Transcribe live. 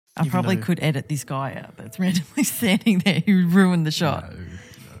I probably could edit this guy out that's randomly standing there who ruined the shot. No.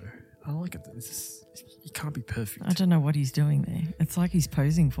 I like it. He can't be perfect. I don't know what he's doing there. It's like he's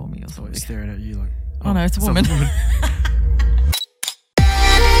posing for me or So something. he's staring at you like... Oh no, it's a woman.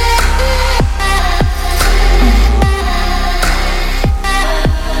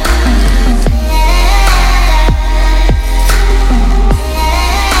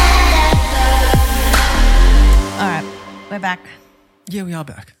 We're back. Yeah, we are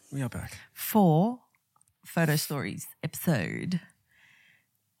back. For Photo Stories episode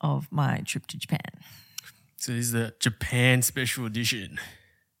of my trip to Japan. So this is the Japan special edition.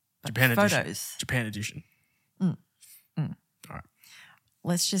 Japan edition. All right.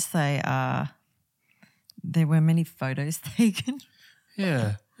 Let's just say there were many photos taken.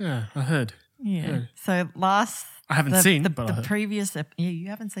 Yeah, I heard. Yeah. So last... I haven't seen, but I heard. Previous... yeah, you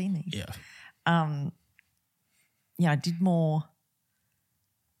haven't seen these. Yeah. Yeah, I did more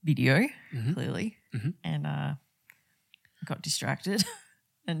video, clearly, and got distracted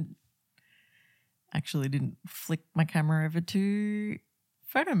and actually didn't flick my camera over to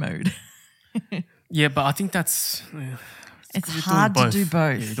photo mode. Yeah, but I think that's... it's hard to do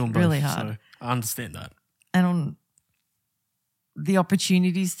both. Yeah, you're doing really both, hard. So I understand that. And on the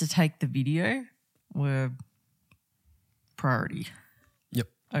opportunities to take the video were priority. Yep.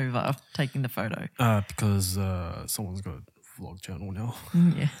 Over taking the photo. Because someone's got a vlog channel now.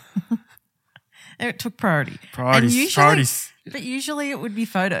 Yeah. It took priority. Priorities. But usually it would be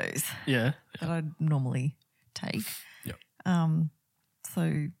photos. Yeah. That I'd normally take. Yep. So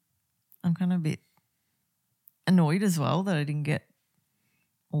I'm kind of a bit annoyed as well that I didn't get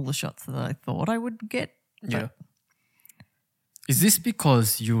all the shots that I thought I would get. Yeah. Is this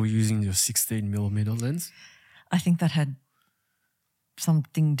because you were using your 16mm lens? I think that had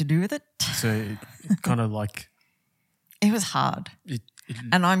something to do with it. So it kind of like... It was hard.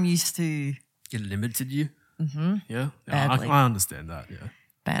 And I'm used to... It limited you? Mm-hmm. Yeah? Badly. I understand that, yeah.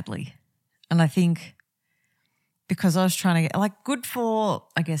 Badly. And I think because I was trying to get... Like good for,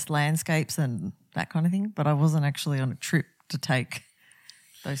 I guess, landscapes and that kind of thing, but I wasn't actually on a trip to take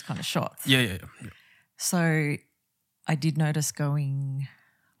those kind of shots. Yeah. So I did notice going...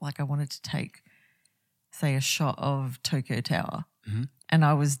 Like I wanted to take, say, a shot of Tokyo Tower. Mm-hmm. And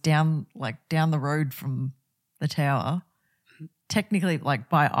I was down the road from the tower. Technically, like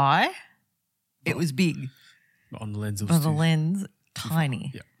by eye, it was big. But on the lens, it but was the lens,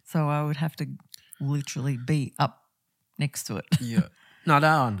 tiny. Yeah. So I would have to literally be up next to it. Yeah. No, that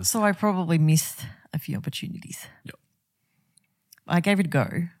I understand. So I probably missed a few opportunities. Yep. I gave it a go,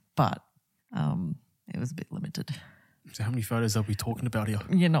 but it was a bit limited. So how many photos are we talking about here?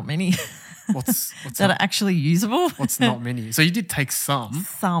 Yeah, not many. What's that are actually usable? What's not many? So you did take some.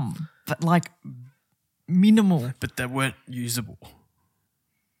 Some, but like minimal. But they weren't usable.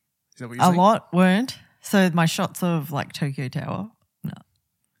 Is that what you're saying? A lot weren't. So my shots of like Tokyo Tower, no.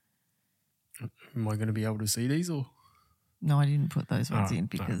 Am I going to be able to see these or? No, I didn't put those ones in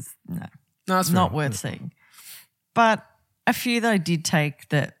because no, that's not worth seeing. But a few that I did take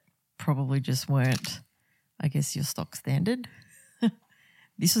that probably just weren't, I guess, your stock standard.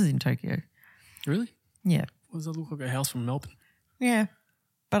 This was in Tokyo. Really? Yeah. What does that look like? A house from Melbourne? Yeah.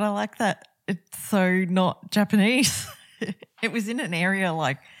 But I like that it's so not Japanese. It was in an area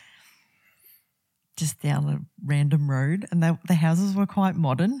like just down a random road and the houses were quite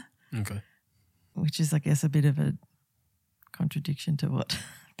modern. Okay. Which is, I guess, a bit of a contradiction to what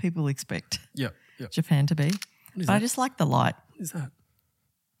people expect Japan to be. But I just like the light. What is that?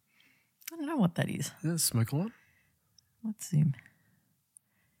 I don't know what that is. Is that a smoke alarm? Let's zoom.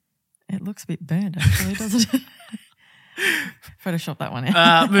 It looks a bit burnt, actually, doesn't it? Photoshop that one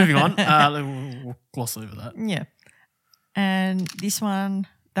out. Moving on. We'll gloss over that. Yeah. And this one,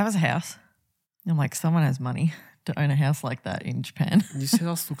 that was a house. I'm like, someone has money to own a house like that in Japan. This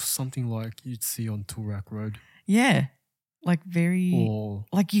house looks something like you'd see on Turak Road. Yeah. Like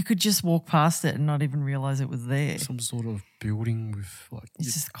like you could just walk past it and not even realise it was there. Some sort of building with like...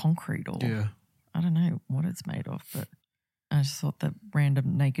 It's just concrete or... Yeah. I don't know what it's made of, but I just thought that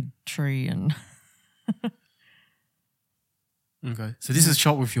random naked tree and... Okay. So this is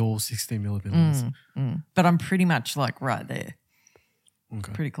shot with your 16mm lens. But I'm pretty much like right there.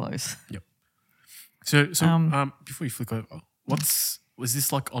 Okay. Pretty close. Yep. So before you flick over, was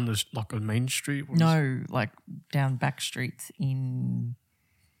this like on a main street? No, like down back streets in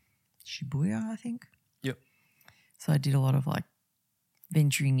Shibuya, I think. Yep. So I did a lot of like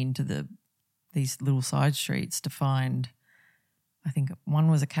venturing into these little side streets to find, I think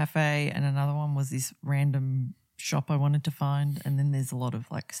one was a cafe and another one was this random shop I wanted to find, and then there's a lot of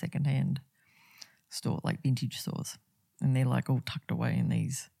like secondhand store, like vintage stores, and they're like all tucked away in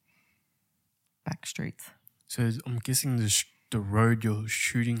these back streets. So I'm guessing the road you're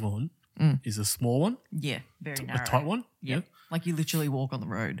shooting on is a small one? Yeah, very narrow. A tight one? Yeah. Like you literally walk on the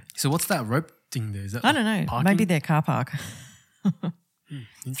road. So what's that rope thing there? Is that I don't know. parking? Maybe their car park.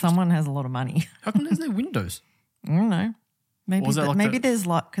 Someone has a lot of money. How come there's no windows? I don't know. Maybe Or there's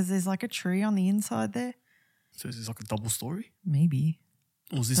like because there's like a tree on the inside there. So is this like a double story? Maybe.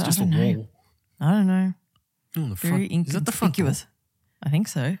 Or is this But I just a don't know. wall? I don't know. Oh, on the Very front. Is that the front door? inconspicuous. I think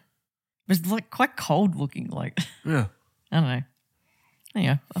so. But it's like quite cold looking. Like Yeah. I don't know.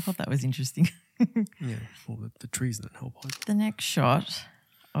 Yeah, I thought that was interesting. Yeah. Well, the trees don't help. The next shot,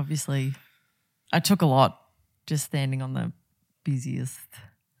 obviously, I took a lot just standing on the busiest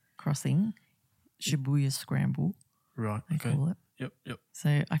crossing, Shibuya Scramble, Right. they Okay. call it. Yep.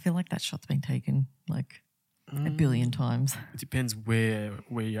 So I feel like that shot's been taken like a billion times. It depends where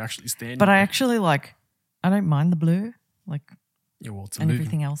you're actually standing. But I actually I don't mind the blur, like, yeah, well, it's a and moving,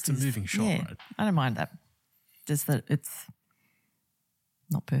 everything else it's is a moving shot, yeah, right? I don't mind that. Just that it's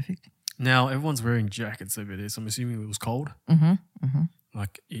not perfect. Now everyone's wearing jackets over there, so I'm assuming it was cold. Mm-hmm.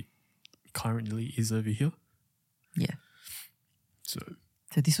 Like it currently is over here. Yeah. So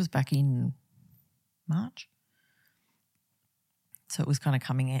this was back in March. So it was kind of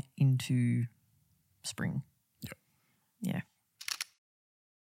coming into spring. Yep. Yeah.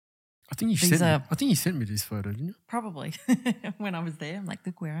 I think you sent me this photo, didn't you? Probably. When I was there, I'm like,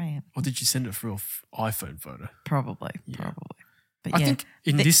 look where I am. Or did you send it through an iPhone photo? Probably. But I think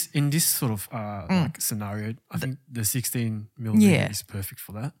in this sort of like scenario, I think the 16 millimeter is perfect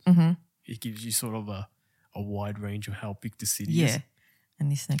for that. Mm-hmm. It gives you sort of a wide range of how big the city is. Yeah.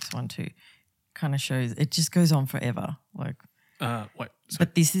 And this next one too kind of shows, it just goes on forever. Like, wait. So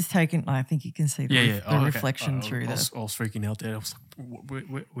but this is taken, I think you can see the reflection through I was freaking out there. I was like,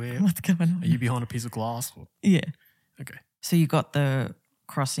 where what's going on? are you behind a piece of glass? Or? Yeah. Okay. So you got the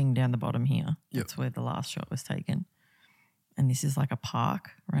crossing down the bottom here. Yep. That's where the last shot was taken. And this is like a park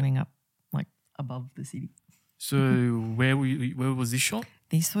running up like above the city. So where was this shot?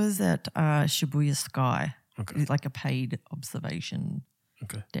 This was at Shibuya Sky. Okay. It's like a paid observation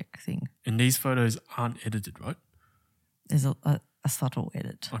deck thing. And these photos aren't edited, right? There's a subtle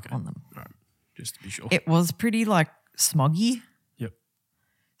edit on them. Right. Just to be sure. It was pretty like smoggy. Yep.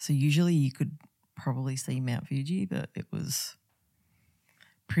 So usually you could probably see Mount Fuji, but it was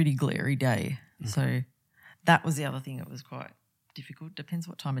pretty glary day. Okay. So that was the other thing that was quite difficult. Depends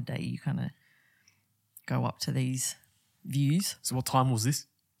what time of day you kind of go up to these views. So what time was this?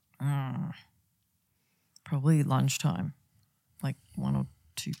 Probably lunchtime, like 1 or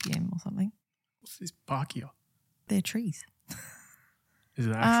 2 p.m. or something. What's this park here? They're trees. Is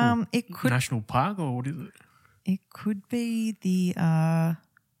it an it actual could, national park or what is it? It could be the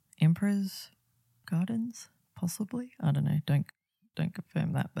Emperor's Gardens, possibly. I don't know. Don't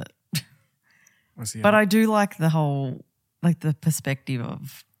confirm that, but but I do like the whole, like the perspective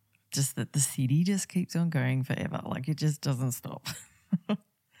of just that the city just keeps on going forever. Like it just doesn't stop.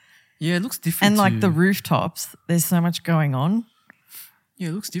 Yeah, it looks different. And like the rooftops, there's so much going on. Yeah,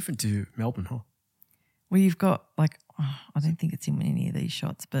 it looks different to Melbourne, huh? Well, you've got like, I don't think it's in any of these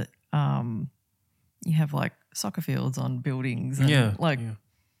shots, but you have like soccer fields on buildings. And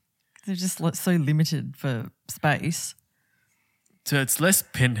they're just so limited for space. So it's less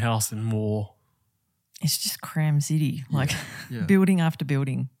penthouse and more. It's just cram city, like building after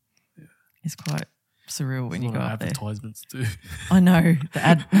building. Yeah. It's quite surreal when you go up there. Advertisements too. I know. The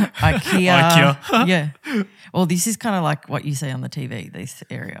IKEA. Yeah. Well, this is kind of like what you see on the TV, this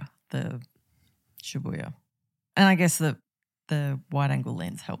area, the Shibuya. And I guess the wide angle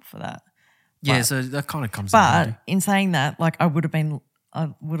lens helped for that. Yeah, so that kind of comes But in saying that, like I would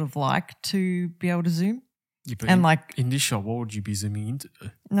have liked to be able to zoom. Yeah, but and like in this shot, what would you be zooming into?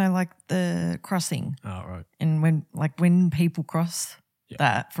 No, like the crossing. Oh, right. And when people cross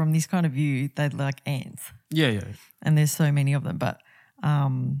that from this kind of view, they're like ants. Yeah. And there's so many of them. But I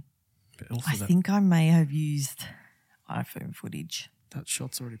think I may have used iPhone footage. That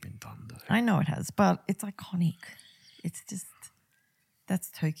shot's already been done though. I know it has, but it's iconic. It's just, that's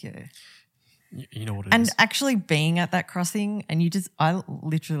Tokyo. You know what it is. And actually being at that crossing and I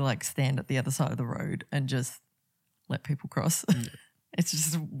literally like stand at the other side of the road and just let people cross. Yeah. It's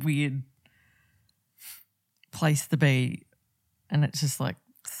just a weird place to be and it's just like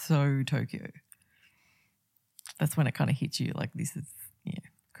so Tokyo. That's when it kind of hits you like this is,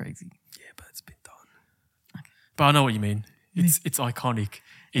 crazy. Yeah, but it's been done. Okay. But I know what you mean. It's iconic.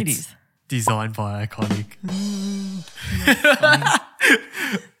 It is. Designed by iconic.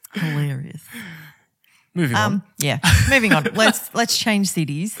 Hilarious. Moving on. Yeah, moving on. Let's change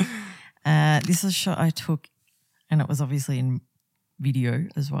cities. This is a shot I took, and it was obviously in video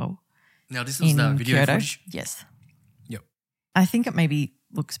as well. Now, this was in the video Kyoto. footage? Yes. Yep. I think it maybe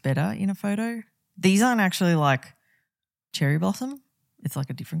looks better in a photo. These aren't actually like cherry blossom. It's like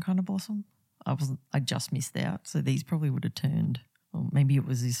a different kind of blossom. I just missed out. So these probably would have turned, or maybe it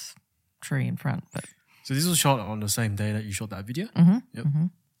was this tree in front. But So this was shot on the same day that you shot that video? mm-hmm, Yep. mm-hmm.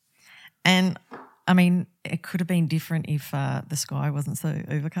 And I mean, it could have been different if the sky wasn't so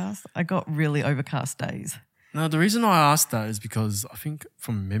overcast. I got really overcast days. Now, the reason I asked that is because I think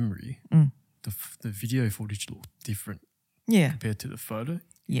from memory, the video footage looked different compared to the photo.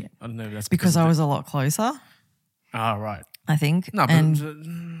 Yeah. I don't know if that's because I was a lot closer. Ah, right. I think. No, but I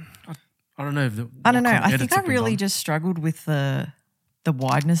don't know. I don't know. I think I really just struggled with the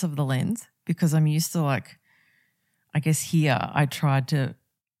wideness of the lens because I'm used to like, I guess here I tried to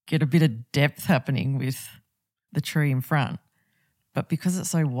get a bit of depth happening with the tree in front. But because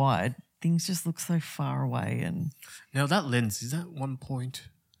it's so wide, things just look so far away. And now that lens, is that 1 point?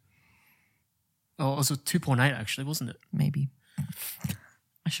 Oh, it was 2.8 actually, wasn't it? Maybe.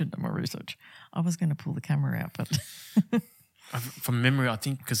 I should have done my research. I was going to pull the camera out, but from memory, I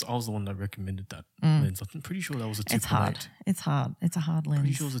think because I was the one that recommended that lens. I'm pretty sure that was a 2.8. It's hard. It's hard. It's a hard lens.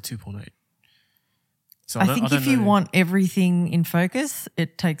 Pretty sure it was a 2.8. So I think if you want everything in focus,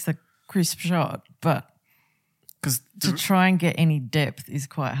 it takes a crisp shot, but to try and get any depth is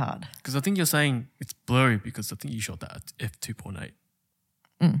quite hard. Because I think you're saying it's blurry because I think you shot that at f2.8.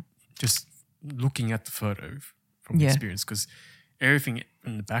 Just looking at the photo from the experience, because everything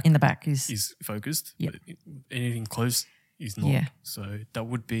in the back is focused, but anything close is not. Yeah. So that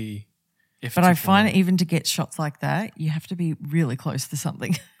would be f2.8. But I find even to get shots like that, you have to be really close to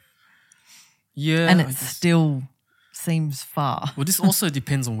something. Yeah. And it still seems far. Well, this also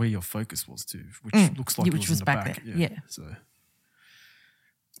depends on where your focus was too, which looks like it was in the back. There. Yeah. So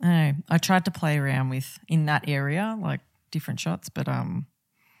I tried to play around with in that area, like different shots, but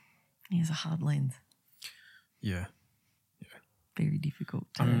it's a hard lens. Yeah. Very difficult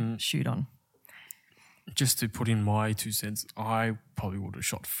to shoot on. Just to put in my 2 cents, I probably would have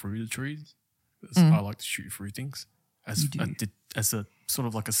shot through the trees. I like to shoot through things as a sort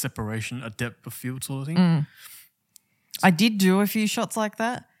of like a separation, a depth of field sort of thing. I did do a few shots like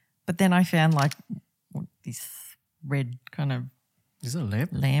that, but then I found like this red kind of is it a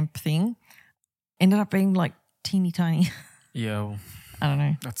lamp thing ended up being like teeny tiny. Yeah, well, I don't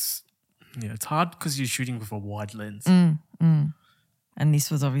know. It's hard because you're shooting with a wide lens. And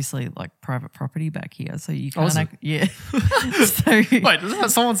this was obviously like private property back here, so you can't. So wait, is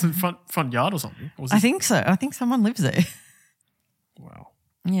that someone's front yard or something? I think so. I think someone lives there. Wow.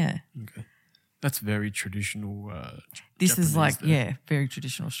 Yeah. Okay. That's very traditional. This Japanese is like there. very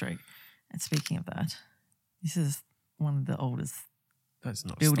traditional street. And speaking of that, this is one of the oldest That's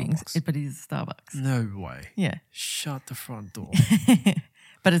not buildings, Starbucks. but it is a Starbucks. No way. Yeah. Shut the front door.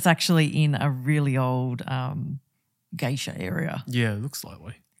 But it's actually in a really old geisha area. Yeah, it looks that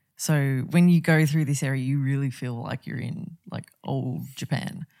way. So when you go through this area, you really feel like you're in like old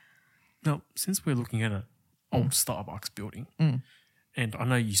Japan. Now, since we're looking at an old Starbucks building, and I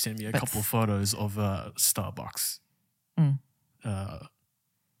know you sent me a couple of photos of Starbucks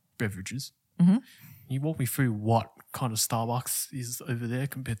beverages. Can you walk me through what kind of Starbucks is over there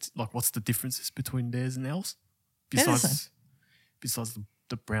compared to, like, what's the differences between theirs and ours? Besides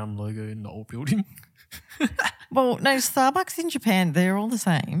the brown logo in the old building? Well, no, Starbucks in Japan, they're all the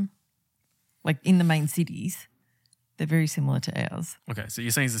same. Like in the main cities, they're very similar to ours. Okay, so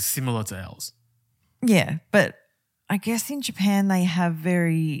you're saying it's similar to ours? Yeah, but I guess in Japan they have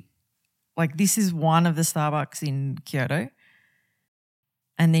very, like this is one of the Starbucks in Kyoto.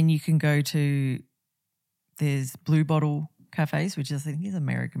 And then you can go to, there's Blue Bottle cafes, which I think is an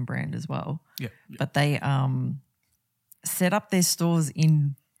American brand as well. Yeah. But they set up their stores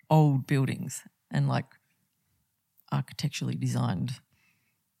in old buildings and like architecturally designed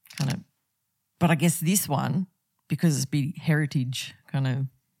kind of. But I guess this one, because it's big heritage kind of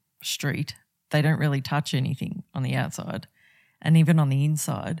street, they don't really touch anything on the outside. And even on the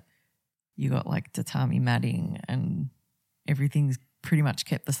inside, you got like tatami matting and everything's pretty much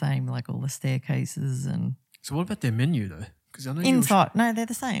kept the same, like all the staircases and. So what about their menu though? Because I know inside, no, they're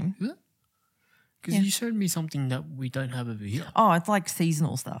the same. Is it? Because you showed me something that we don't have over here. Oh, it's like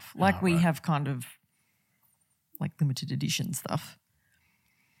seasonal stuff. Like we have kind of like limited edition stuff.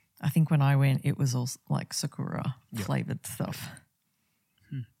 I think when I went, it was all like sakura flavored stuff.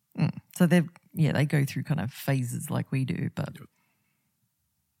 So they go through kind of phases like we do, but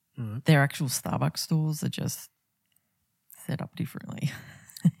their actual Starbucks stores are just set up differently.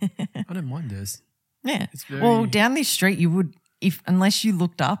 I don't mind theirs. Yeah. Well, down this street, you would, unless you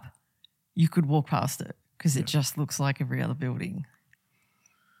looked up, you could walk past it because it just looks like every other building.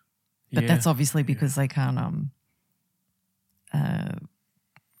 But that's obviously because they can't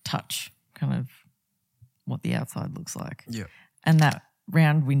touch kind of what the outside looks like. Yeah. And that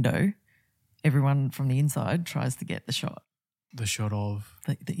round window, everyone from the inside tries to get the shot. The shot of?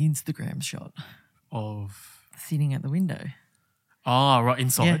 The Instagram shot. Of? Sitting at the window. Ah, right,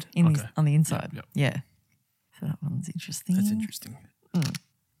 inside? Yeah, on the inside. Yep. Yeah. So that one's interesting. That's interesting.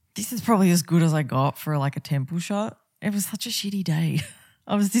 This is probably as good as I got for like a temple shot. It was such a shitty day.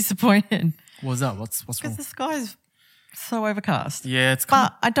 I was disappointed. What was that? What's wrong? Because the sky's so overcast. Yeah, it's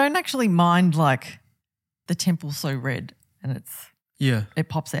But I don't actually mind like the temple's so red and it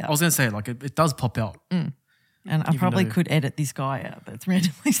pops out. I was going to say, like, it does pop out. And I probably could edit this guy out that's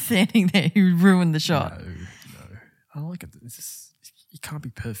randomly standing there who ruined the shot. No. I don't like it. It's just, you can't be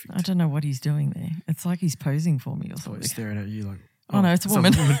perfect. I don't know what he's doing there. It's like he's posing for me or So something. he's staring at you like, oh no, it's a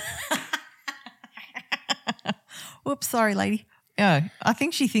woman. Whoops, sorry, lady. Yeah, I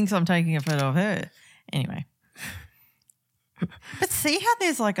think she thinks I'm taking a photo of her. Anyway. But see how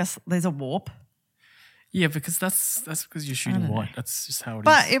there's a warp? Yeah, because that's because you're shooting white. That's just how it is.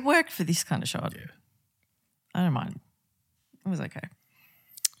 But it worked for this kind of shot. Yeah. I don't mind. It was okay.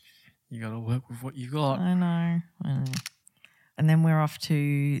 You got to work with what you got. I know. And then we're off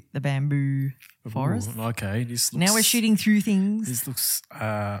to the bamboo forest. Ooh, okay. Now we're shooting through things. This looks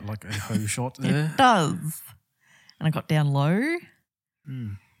like a hoe shot there. It does. And I got down low.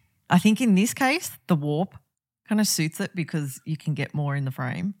 I think in this case, the warp kind of suits it because you can get more in the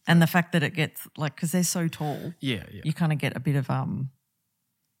frame. And the fact that it gets like, because they're so tall. Yeah. You kind of get a bit of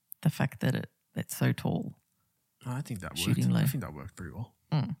the fact that it's so tall. I think that worked. Shooting low. I think that worked pretty well.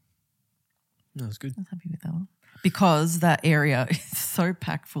 No, it's good. I was happy with that one. Because that area is so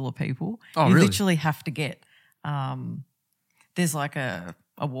packed full of people. Oh, you really? literally have to get there's like a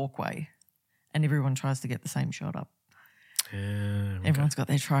walkway and everyone tries to get the same shot up. Yeah, okay. Everyone's got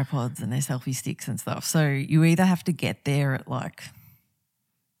their tripods and their selfie sticks and stuff. So you either have to get there at like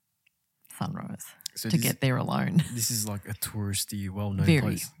sunrise to get there alone. This is like a touristy, well-known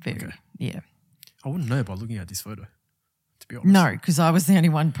place. Very, yeah. I wouldn't know by looking at this photo, to be honest. No, because I was the only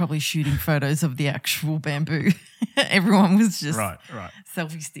one probably shooting photos of the actual bamboo. Everyone was just right.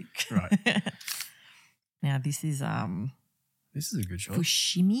 selfie stick. Right. Now this is this is a good shot.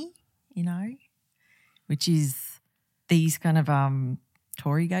 Fushimi, which is these kind of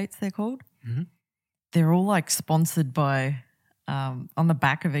torii gates they're called. Mm-hmm. They're all like sponsored by on the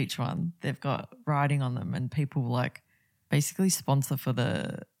back of each one they've got writing on them and people like basically sponsor for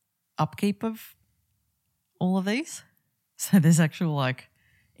the upkeep of all of these. So there's actual like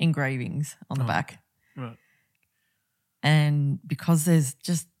engravings on the back. Right. And because there'd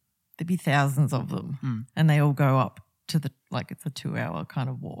be thousands of them and they all go up to it's a 2-hour kind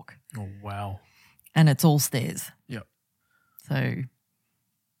of walk. Oh, wow. And it's all stairs. Yep. So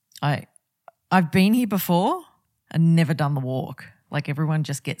I've been here before and never done the walk. Like everyone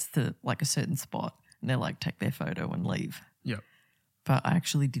just gets to like a certain spot and they're like take their photo and leave. Yep. But I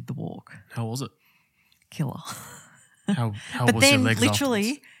actually did the walk. How was it? Killer. How but was then your legs literally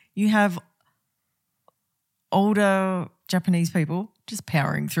afterwards? you have older Japanese people just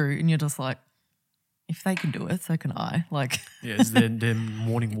powering through and you're just like, if they can do it, so can I. Like, yeah, it's their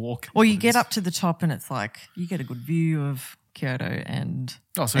morning walk. Or you get up to the top and it's like you get a good view of Kyoto and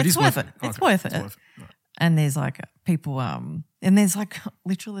so it's worth it. Okay. It's worth it. Right. And there's like people and there's like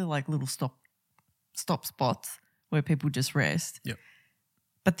literally like little stop spots where people just rest. Yep.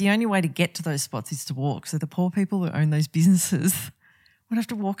 But the only way to get to those spots is to walk. So the poor people who own those businesses would have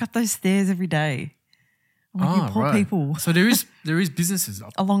to walk up those stairs every day. I'm like, you poor people. So there is businesses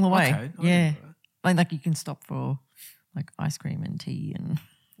up along the way. Okay. Yeah. Like you can stop for like ice cream and tea and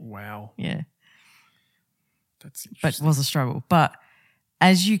wow. Yeah. That's interesting. But it was a struggle. But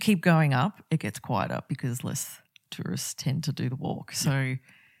as you keep going up, it gets quieter because less tourists tend to do the walk. So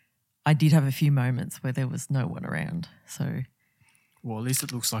I did have a few moments where there was no one around. So well, at least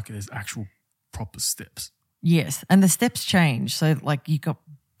it looks like there's actual proper steps. yes, and the steps change. So like you got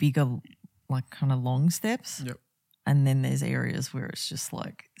bigger, like kind of long steps. Yep. And then there's areas where it's just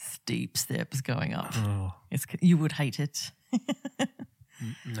like steep steps going up. Oh. You would hate it.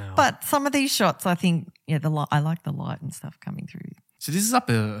 No. But some of these shots, I think, I like the light and stuff coming through. So this is up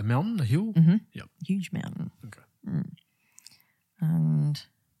a mountain, a hill? Mm-hmm. Yep. Huge mountain. Okay. And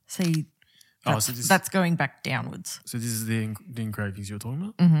see, that's going back downwards. So this is the engravings you're talking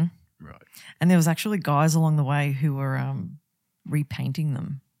about? Mm-hmm. Right. And there was actually guys along the way who were repainting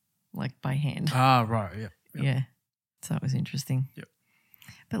them, like by hand. Ah, right, yeah. Yep. Yeah. So it was interesting. Yep.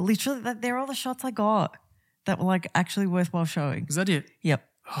 But literally, they're all the shots I got that were like actually worthwhile showing. Is that it? Yep.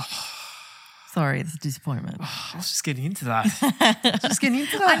 Sorry, it's a disappointment. I was just getting into that.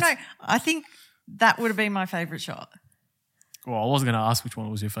 I know. I think that would have been my favourite shot. Well, I wasn't going to ask which one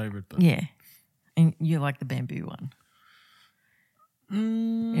was your favourite, but yeah, and you like the bamboo one.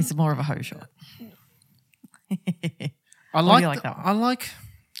 It's more of a hoe shot. I like that one?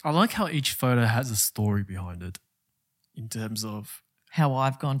 I like how each photo has a story behind it, in terms of how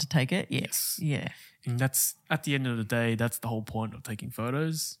I've gone to take it. Yes. Yeah. And that's, at the end of the day, that's the whole point of taking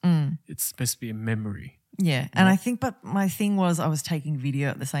photos. It's supposed to be a memory. Yeah. And I think, but my thing was I was taking video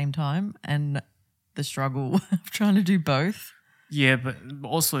at the same time, and the struggle of trying to do both. Yeah, but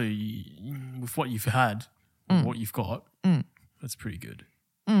also with what you've had, what you've got, that's pretty good.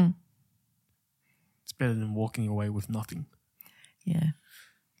 It's better than walking away with nothing. Yeah.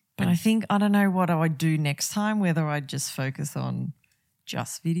 But I think, I don't know what I would do next time, whether I'd just focus on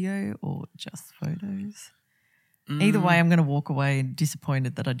just video or just photos. Either way, I'm going to walk away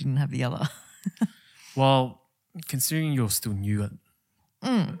disappointed that I didn't have the other. Well, considering you're still new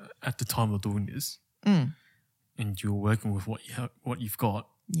at the time of doing this, and you're working with what you've got,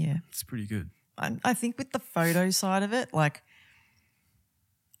 it's pretty good. I think with the photo side of it, like,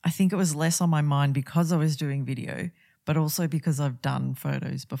 I think it was less on my mind because I was doing video, but also because I've done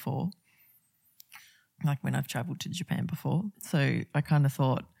photos before, like when I've travelled to Japan before. So I kind of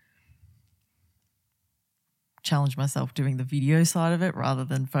thought, challenge myself doing the video side of it rather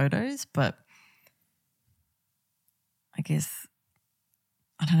than photos. But I guess,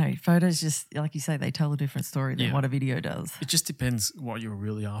 I don't know, photos just, like you say, they tell a different story than what a video does. It just depends what you're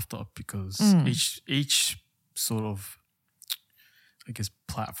really after, because each sort of, I guess,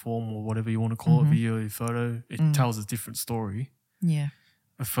 platform or whatever you want to call it, video, photo, it tells a different story. Yeah.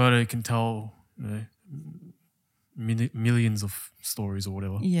 A photo can tell, millions of stories or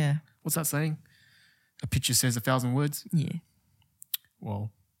whatever. Yeah. What's that saying? A picture says 1,000 words? Yeah.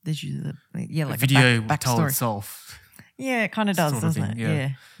 Well, there's usually like a video will tell itself. Yeah, it kind of does, doesn't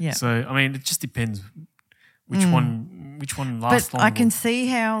it? Yeah. So, I mean, it just depends which one lasts longer. But I can see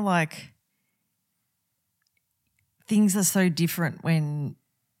how, like, things are so different when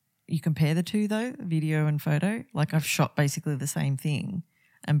you compare the two, though, video and photo. Like, I've shot basically the same thing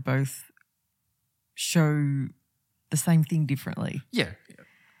and both show the same thing differently. Yeah.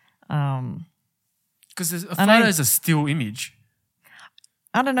 Because a photo is a still image.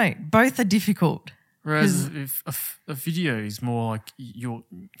 I don't know. Both are difficult. Whereas if a video is more like you're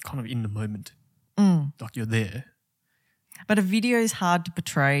kind of in the moment, like you're there. But a video is hard to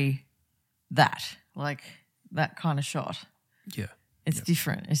portray that, like that kind of shot. Yeah. It's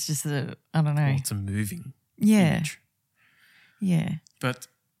different. It's just I don't know. Well, it's a moving image. Yeah. But,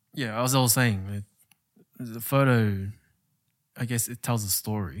 yeah, as I was saying, the photo, I guess it tells a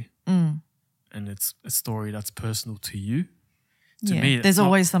story. And it's a story that's personal to you. To me, there's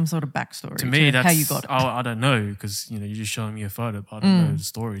always some sort of backstory to me, that's how you got it. I don't know, because you're just showing me a photo, but I don't know the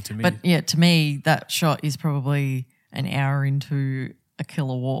story to me. But yeah, to me, that shot is probably an hour into a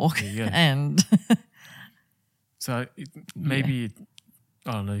killer walk, and so maybe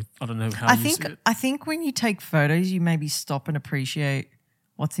I don't know how. See it. I think when you take photos, you maybe stop and appreciate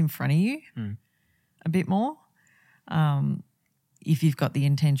what's in front of you a bit more. If you've got the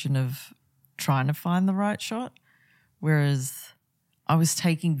intention of trying to find the right shot, whereas I was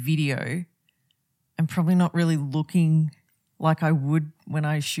taking video and probably not really looking like I would when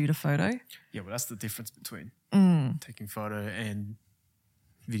I shoot a photo. Yeah, well, that's the difference between taking photo and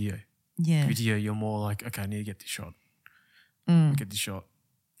video. Yeah. Video, you're more like, okay, I need to get this shot. Get this shot.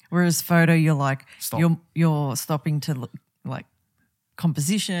 Whereas photo, you're like, Stop. you're stopping to look, like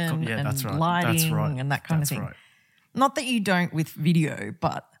composition and that's right. lighting and that kind of thing. Right. Not that you don't with video,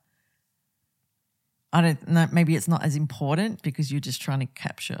 but I don't know, maybe it's not as important because you're just trying to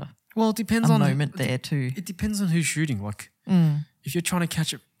capture it depends a on moment there too. It depends on who's shooting. Like, if you're trying to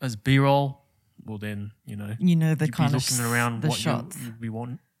catch it as B-roll, well then, the kind of looking around the what shots we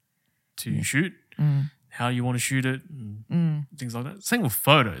want to shoot, how you want to shoot it, and things like that. Same with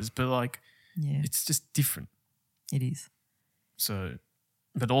photos, but like, it's just different. It is. So,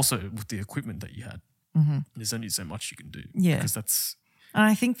 but also with the equipment that you had, there's only so much you can do. Yeah, because that's. And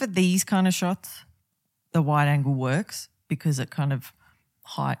I think for these kind of shots, the wide angle works because it kind of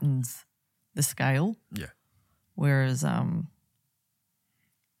heightens the scale. Yeah. Whereas, I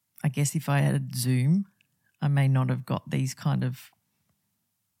guess if I had zoom, I may not have got these kind of.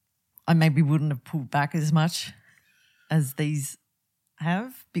 I maybe wouldn't have pulled back as much as these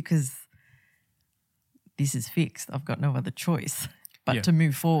have because this is fixed. I've got no other choice but to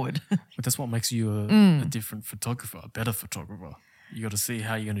move forward. But that's what makes you a different photographer, a better photographer. You got to see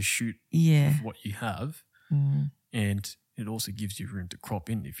how you're going to shoot with what you have, and it also gives you room to crop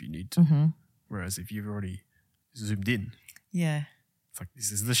in if you need to. Whereas if you've already zoomed in, Yeah. it's like,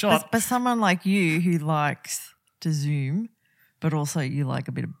 this is the shot. But someone like you who likes to zoom, but also you like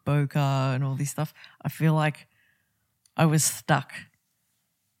a bit of bokeh and all this stuff, I feel like I was stuck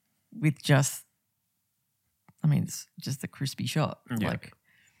with it's just a crispy shot. Yeah. Like,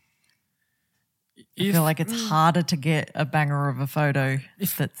 I feel like it's harder to get a banger of a photo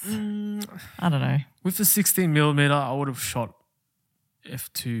that's, I don't know. With the 16mm, I would have shot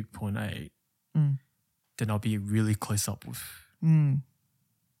f2.8. Then I'll be really close up with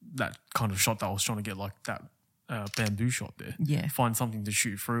that kind of shot that I was trying to get, like that bamboo shot there. Yeah. Find something to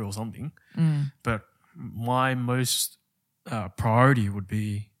shoot through or something. But my most priority would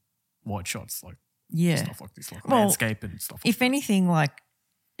be wide shots, like stuff like this, like landscape and stuff. If anything, like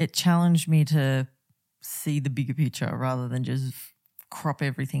it challenged me to see the bigger picture rather than just crop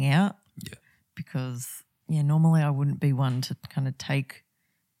everything out. Yeah. Because normally I wouldn't be one to kind of take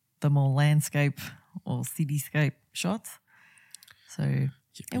the more landscape or cityscape shots. So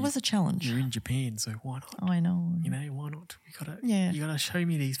it was a challenge. You're in Japan, so why not? I know. Why not? You gotta show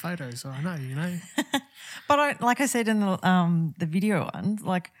me these photos so I know, But like I said in the video one,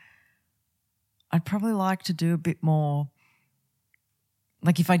 like I'd probably like to do a bit more,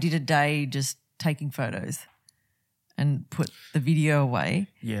 like if I did a day just taking photos and put the video away.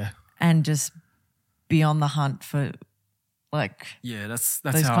 Yeah. And just be on the hunt for that's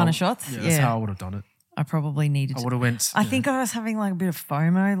those kind of shots. Yeah, that's how I would have done it. I probably needed I would have went. I think I was having like a bit of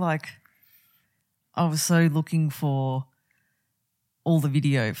FOMO. Like I was so looking for all the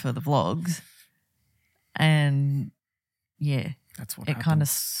video for the vlogs, and that's what it kind of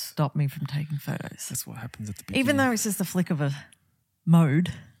stopped me from taking photos. That's what happens at the beginning. Even though it's just a flick of a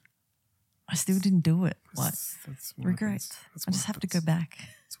mode, I still didn't do it. That's regrets. I just have to go back.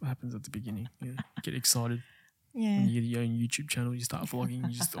 That's what happens at the beginning. Yeah. Get excited. Yeah. When you get your own YouTube channel, you start vlogging,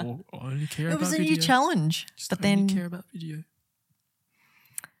 you just only care about video. It was a new challenge. But then care about video.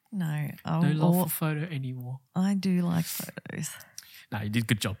 No. No love for photo anymore. I do like photos. No, you did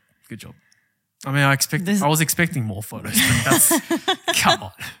good job. Good job. I mean, I was expecting more photos, but that's come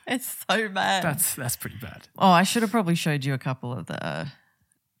on. It's so bad. That's pretty bad. Oh, I should have probably showed you a couple of the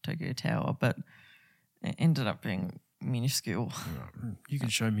Tokyo Tower, but it ended up being minuscule. You can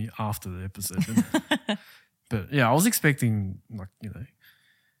show me after the episode. But yeah, I was expecting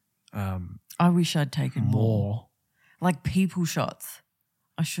I wish I'd taken more. Like people shots.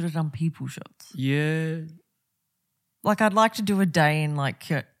 I should have done people shots. Yeah. Like I'd like to do a day in like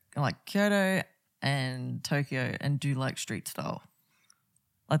Kyoto and Tokyo and do like street style.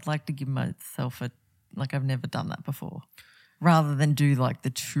 I'd like to give myself I've never done that before, rather than do like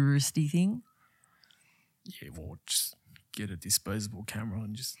the touristy thing. Yeah, well, just get a disposable camera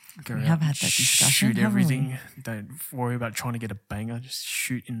and just go we out have had and that discussion, shoot everything. Don't worry about trying to get a banger. Just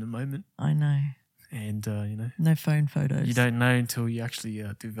shoot in the moment. I know. And, no phone photos. You don't know until you actually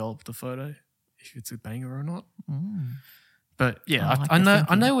develop the photo if it's a banger or not. But, yeah,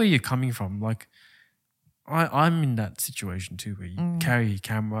 I know where you're coming from. Like, I'm in that situation too where you carry your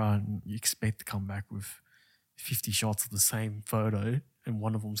camera and you expect to come back with 50 shots of the same photo and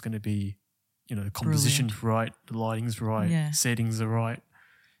one of them's going to be composition's right, the lighting's right, settings are right,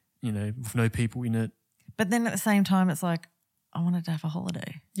 with no people in it. But then at the same time, it's like, I wanted to have a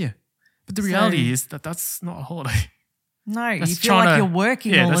holiday. Yeah. But the reality is that that's not a holiday. No, you feel like you're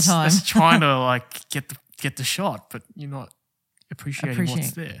working all the time. That's trying to get the shot, but you're not appreciating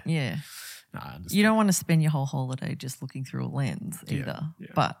what's there. Yeah. Nah, you don't want to spend your whole holiday just looking through a lens either. Yeah.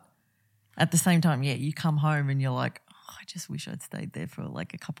 But at the same time, you come home and you're like, I just wish I'd stayed there for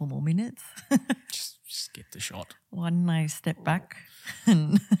like a couple more minutes. just get the shot. Why didn't I step back?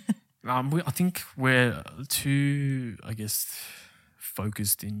 And I think we're too,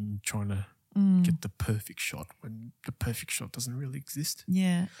 focused in trying to get the perfect shot when the perfect shot doesn't really exist.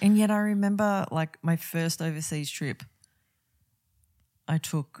 Yeah. And yet I remember like my first overseas trip, I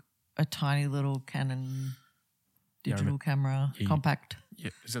took a tiny little Canon digital camera, compact.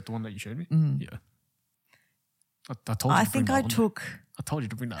 Yeah. Is that the one that you showed me? Yeah. I told you I to bring think that I one. took. I told you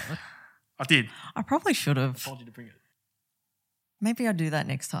to bring that one. I did. I probably should have. I told you to bring it. Maybe I'll do that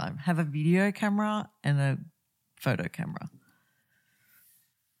next time. Have a video camera and a photo camera.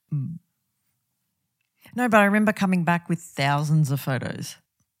 No, but I remember coming back with thousands of photos.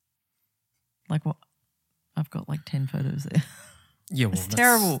 Like what? I've got like 10 photos there. Yeah, well, it's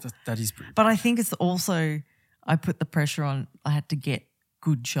terrible. That is pretty. But I think it's also, I put the pressure on, I had to get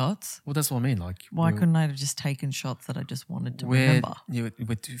good shots. Well, that's what I mean. Like, why couldn't I have just taken shots that I just wanted to remember?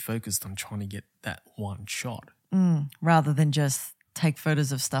 We're too focused on trying to get that one shot. Rather than just take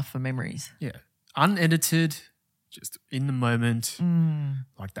photos of stuff for memories. Yeah. Unedited, just in the moment,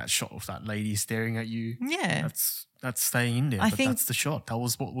 like that shot of that lady staring at you. Yeah. That's staying in there. But that's the shot. That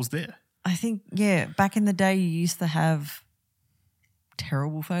was what was there. I think, back in the day you used to have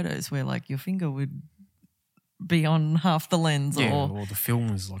terrible photos where like your finger would be on half the lens or the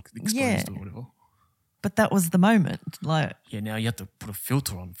film was like exposed or whatever. But that was the moment. Like now you have to put a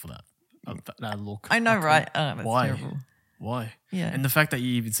filter on for that look. I know, right? That's why? terrible. Why? Yeah. And the fact that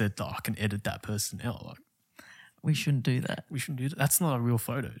you even said, I can edit that person out, like we shouldn't do that. That's not a real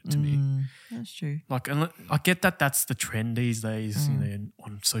photo to me. That's true. Like, and I get that that's the trend these days,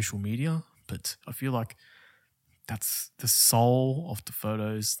 on social media, but I feel like that's the soul of the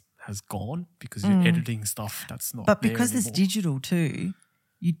photos has gone because you're editing stuff that's not. But because it's digital too,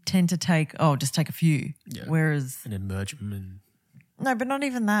 you tend to just take a few. Yeah. Whereas and then merge them and. No, but not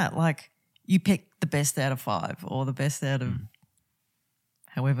even that. Like you pick the best out of 5 or the best out of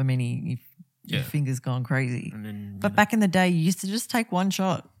however many. Your finger's gone crazy. And then, but back in the day, you used to just take one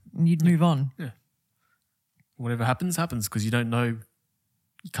shot and you'd move on. Yeah. Whatever happens because you don't know.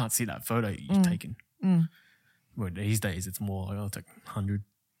 You can't see that photo you've taken. Well, these days it's more like I'll take 100.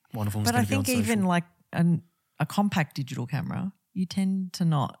 One of them's but going I to be on think social. even like a compact digital camera, you tend to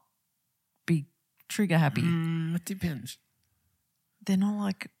not be trigger happy. It depends. They're not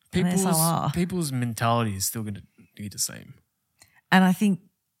like an SLR. People's mentality is still going to be the same. And I think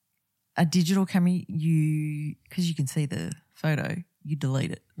a digital camera, because you can see the photo, you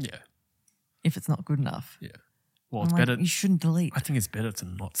delete it. Yeah. If it's not good enough. Yeah. Well, it's better. You shouldn't delete. I think it's better to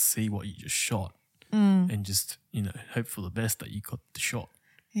not see what you just shot and just, hope for the best that you got the shot.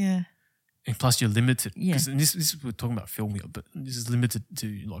 Yeah. And plus you're limited. Yeah. And this we're talking about film here, but this is limited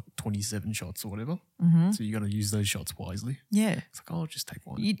to like 27 shots or whatever. So you got to use those shots wisely. Yeah. It's like, I'll just take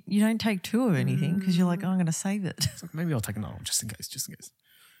one. You don't take 2 of anything because you're like, I'm going to save it. It's like, maybe I'll take another one just in case.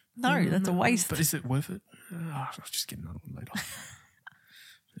 No, that's a waste. But is it worth it? I'll just get another one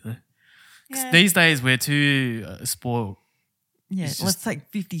later. Yeah. These days we're too spoiled. Yeah, let's take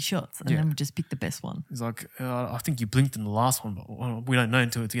 50 shots and then we just pick the best one. It's like, I think you blinked in the last one, but we don't know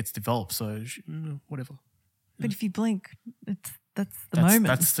until it gets developed, so whatever. But if you blink, that's the moment.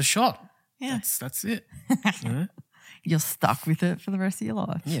 That's the shot. Yeah. That's it. You're stuck with it for the rest of your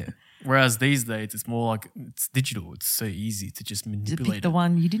life. Yeah. Whereas these days it's more like it's digital. It's so easy to just manipulate to pick the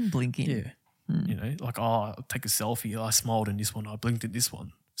one you didn't blink in. Yeah. Like, I'll take a selfie. I smiled in this one. I blinked at this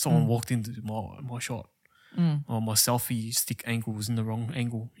one. Someone walked into my shot. Or my selfie stick angle was in the wrong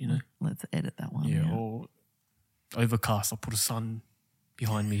angle, Let's edit that one. Yeah, or overcast. I put a sun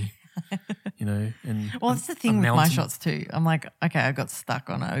behind me, and well, that's the thing with my shots too. I'm like, okay, I got stuck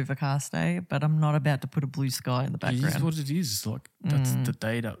on an overcast day, but I'm not about to put a blue sky in the background. It is what it is. It's like that's the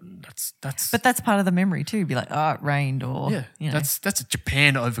day that's. But that's part of the memory too. Be like, it rained, or that's a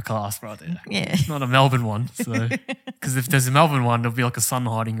Japan overcast right there. Yeah, it's not a Melbourne one. So because if there's a Melbourne one, there'll be like a sun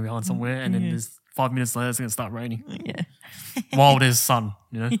hiding behind somewhere, and then there's 5 minutes later it's gonna start raining. Yeah, while there's sun,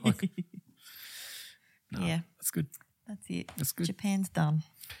 Like, that's good. That's it. That's good. Japan's done.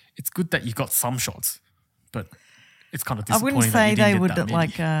 It's good that you got some shots, but it's kind of disappointing. I wouldn't say that you they didn't get would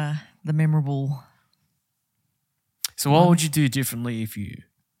like the memorable. So what would you do differently if you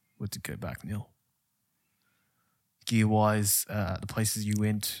were to go back, Neil? Gear wise, the places you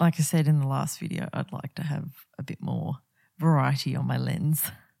went. Like I said in the last video, I'd like to have a bit more variety on my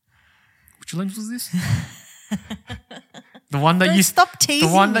lens. Which lens was this? The one that stop teasing.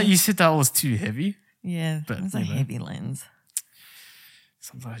 The one that you said that was too heavy. Yeah, but it's a heavy lens.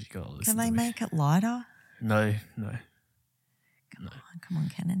 Sometimes you gotta listen. Can they make it lighter? No. Come on,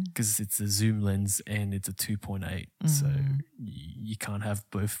 Canon. Because it's a zoom lens and it's a 2.8, so you can't have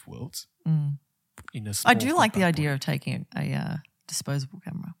both worlds. In a I do like the idea of taking a disposable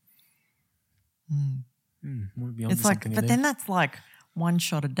camera. It's like, but then that's like one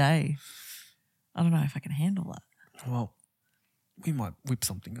shot a day. I don't know if I can handle that. Well, we might whip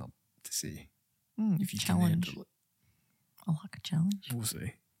something up to see if you can handle it. I like a challenge. We'll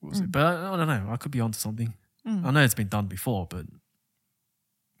see. But I don't know. I could be onto something. I know it's been done before, but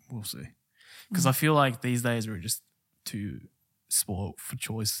we'll see. Because I feel like these days we're just too spoiled for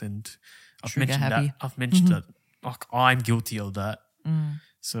choice, and I've mentioned that. Like, I'm guilty of that.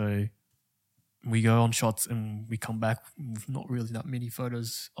 So we go on shots and we come back with not really that many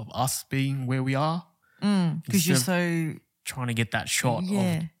photos of us being where we are. Because you're so trying to get that shot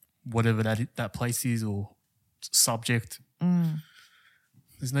of whatever that place is or subject.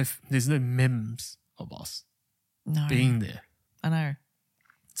 There's no memes of us being there. I know.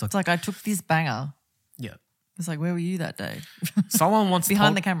 It's like I took this banger. Yeah. It's like, where were you that day? Someone once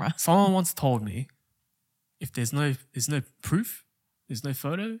behind the camera. Someone once told me, if there's no proof, there's no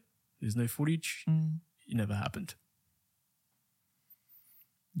photo, there's no footage, it never happened.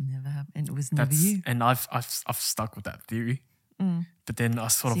 Never happened. It was never you. And I've stuck with that theory. But then I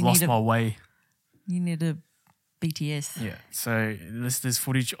sort of you lost my way. You need a BTS. Yeah. So unless there's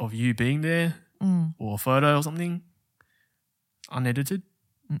footage of you being there or a photo or something unedited,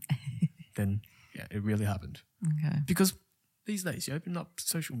 then yeah, it really happened. Okay. Because these days you open up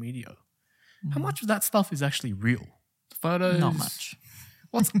social media. How much of that stuff is actually real? The photos? Not much.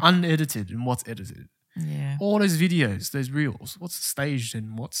 What's unedited and what's edited? Yeah. All those videos, those reels, what's staged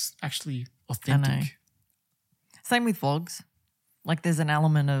and what's actually authentic? Same with vlogs. Like there's an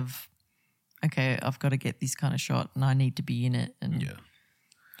element of, okay, I've got to get this kind of shot and I need to be in it. And Yeah.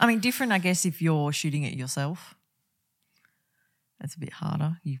 I mean, different, I guess, if you're shooting it yourself. That's a bit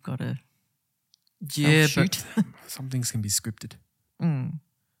harder. You've got to shoot. But some things can be scripted.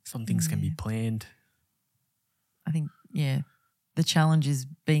 Some things can be planned. I think, the challenge is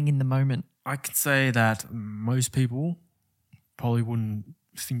being in the moment. I could say that most people probably wouldn't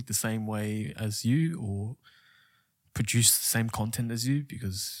think the same way as you or produce the same content as you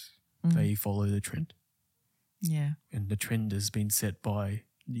because they follow the trend. Yeah. And the trend has been set by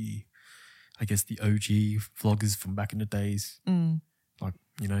the OG vloggers from back in the days. Like,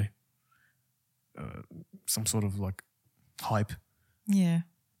 some sort of like hype. Yeah.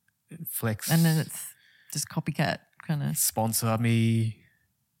 Flex. And then it's just copycat kind of. Sponsor me,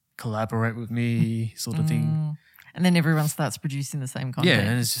 collaborate with me sort of thing. And then everyone starts producing the same content. Yeah,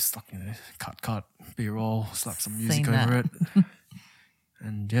 and it's just like, cut, B-roll, slap some music over it.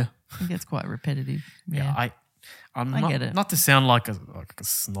 And yeah. I think it's quite repetitive. Yeah. I get it. Not to sound like a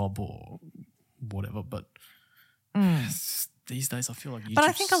snob or whatever, but these days I feel like YouTube's... But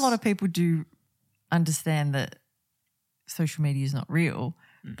I think a lot of people do understand that social media is not real,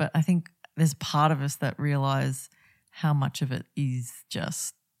 but I think there's part of us that realise how much of it is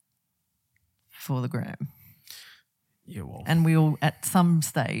just for the gram. Yeah, well. And we all, at some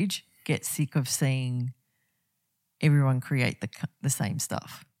stage, get sick of seeing everyone create the same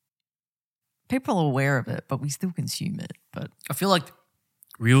stuff. People are aware of it, but we still consume it. But I feel like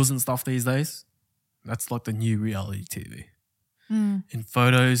reels and stuff these days, that's like the new reality TV. And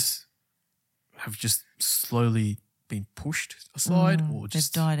photos have just slowly been pushed aside or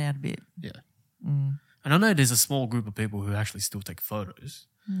just... they've died out a bit. Yeah. And I know there's a small group of people who actually still take photos.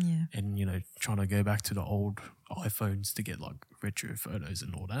 Yeah. And, trying to go back to the old iPhones to get like retro photos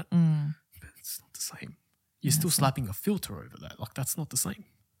and all that. But it's not the same. You're still slapping a filter over that. Like, that's not the same.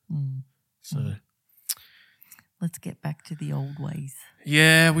 So... Let's get back to the old ways.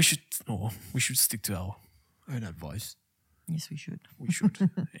 Yeah, we should stick to our own advice. Yes, we should. We should.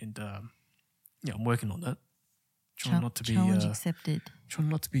 And, I'm working on that. Trying not to be... Challenge accepted. Trying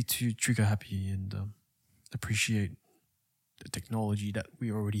not to be too trigger happy and appreciate the technology that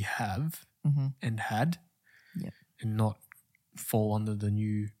we already have and had and not fall under the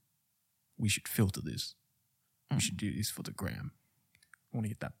new, we should filter this. We should do this for the gram. I want to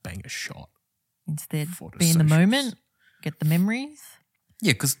get that banger shot. Instead, be in the moment, get the memories.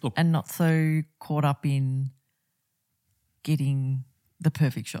 Yeah, because look... And not so caught up in getting the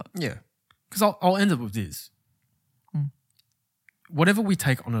perfect shot. Yeah, because I'll end up with this. Whatever we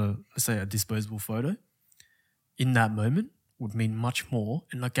take on let's say a disposable photo, in that moment would mean much more,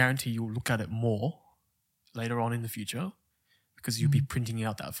 and I guarantee you'll look at it more later on in the future because you'll be printing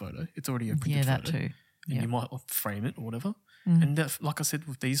out that photo. It's already a printed photo. Yeah, that too. And you might frame it or whatever. And that, like I said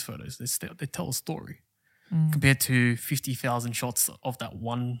with these photos, they tell a story compared to 50,000 shots of that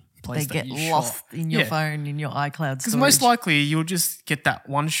one place they that you shot. They get lost in your phone, in your iCloud storage. Because most likely you'll just get that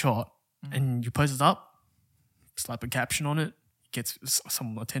one shot and you post it up, slap a caption on it, gets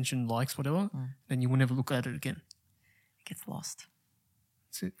some attention, likes, whatever, then you will never look at it again. It gets lost.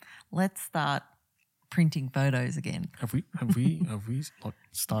 That's it. Let's start printing photos again. Have we like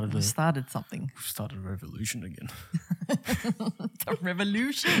started something? We've started a revolution again. It's a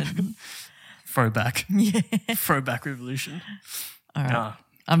revolution. Throwback. Yeah. Throwback revolution. All right.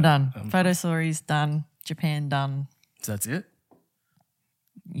 I'm done. Photo stories done. Japan done. So that's it?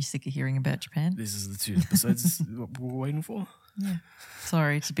 You sick of hearing about Japan? This is the 2 episodes what we were waiting for? Yeah.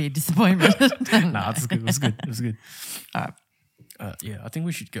 Sorry to be a disappointment. Nah, it's good. It was good. All right. Yeah, I think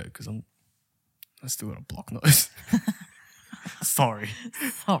we should go because I still got a block nose. Sorry.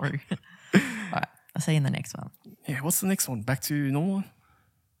 All right. I'll see you in the next one. Yeah, what's the next one? Back to normal?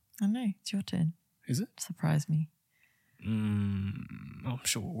 I know. It's your turn. Is it? Surprise me. I'm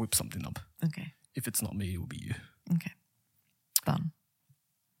sure we'll whip something up. Okay. If it's not me, it will be you. Okay. Done.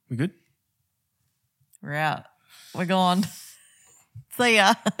 We good? We're out. We're gone. See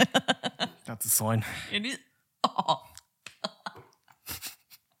ya. That's a sign. It is. Oh.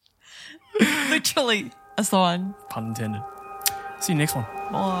 Literally a sign. Pun intended. See you next one.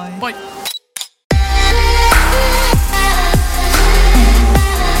 Bye. Bye.